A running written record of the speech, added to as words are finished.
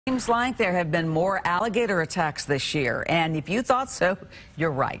Seems like there have been more alligator attacks this year, and if you thought so, you're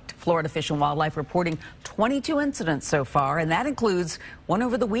right. Florida Fish and Wildlife reporting 22 incidents so far, and that includes one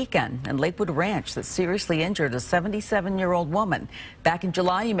over the weekend in Lakewood Ranch that seriously injured a 77-year-old woman. Back in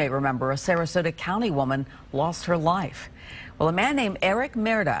July, you may remember, a Sarasota County woman lost her life. Well, a man named Eric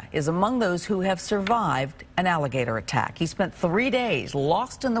Merda is among those who have survived an alligator attack. He spent 3 days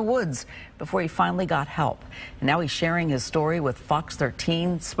lost in the woods before he finally got help. And now he's sharing his story with Fox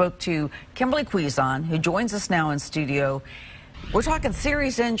 13. Spoke to Kimberly Quizon, who joins us now in studio. We're talking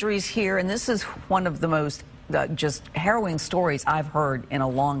serious injuries here, and this is one of the most just harrowing stories I've heard in a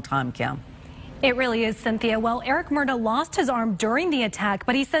long time, Kim. It really is, Cynthia. Well, Eric Merda lost his arm during the attack,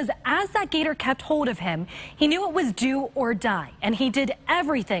 but he says as that gator kept hold of him, he knew it was do or die, and he did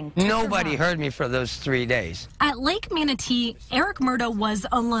everything to Nobody survive. heard me for those 3 days. At Lake Manatee, Eric Merda was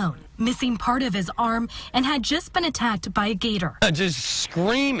alone, missing part of his arm, and had just been attacked by a gator. Just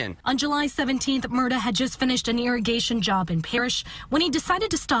screaming. On July 17th, Merda had just finished an irrigation job in Parrish when he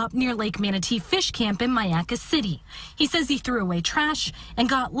decided to stop near Lake Manatee Fish Camp in Mayaca City. He says he threw away trash and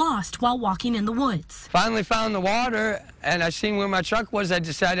got lost while walking in the woods. Finally found the water, and I seen where my truck was. I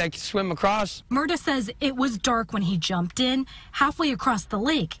decided I could swim across. Merda says it was dark when he jumped in. Halfway across the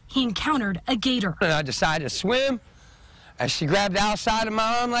lake, he encountered a gator. And I decided to swim, and she grabbed the outside of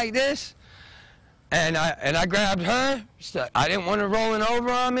my arm like this, and I grabbed her. So I didn't want her rolling over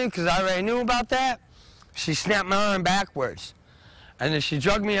on me because I already knew about that. She snapped my arm backwards, and then she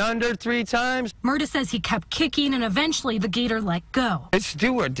dragged me under 3 times. Merda says he kept kicking, and eventually the gator let go. It's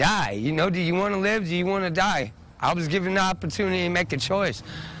do or die. You know, do you want to live? Do you want to die? I was given the opportunity to make a choice,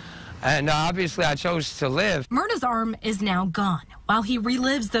 and obviously I chose to live. Merda's arm is now gone. While he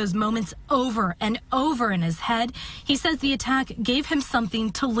relives those moments over and over in his head, he says the attack gave him something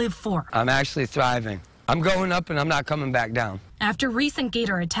to live for. I'm actually thriving. I'm going up and I'm not coming back down. After recent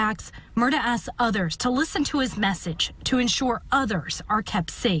gator attacks, Merda asks others to listen to his message to ensure others are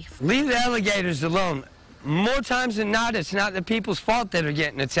kept safe. Leave the alligators alone. More times than not, it's not the people's fault that are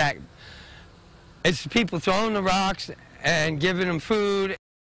getting attacked. It's the people throwing the rocks and giving them food.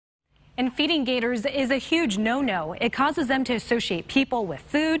 And feeding gators is a huge no-no. It causes them to associate people with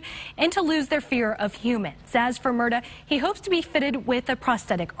food and to lose their fear of humans. As for Merda, he hopes to be fitted with a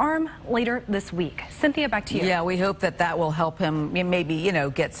prosthetic arm later this week. Cynthia, back to you. Yeah, we hope that that will help him maybe,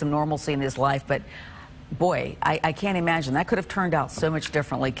 get some normalcy in his life. But boy, I can't imagine. That could have turned out so much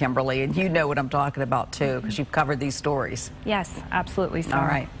differently, Kimberly. And you know what I'm talking about, too, because you've covered these stories. Yes, absolutely so. All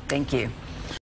right. Thank you.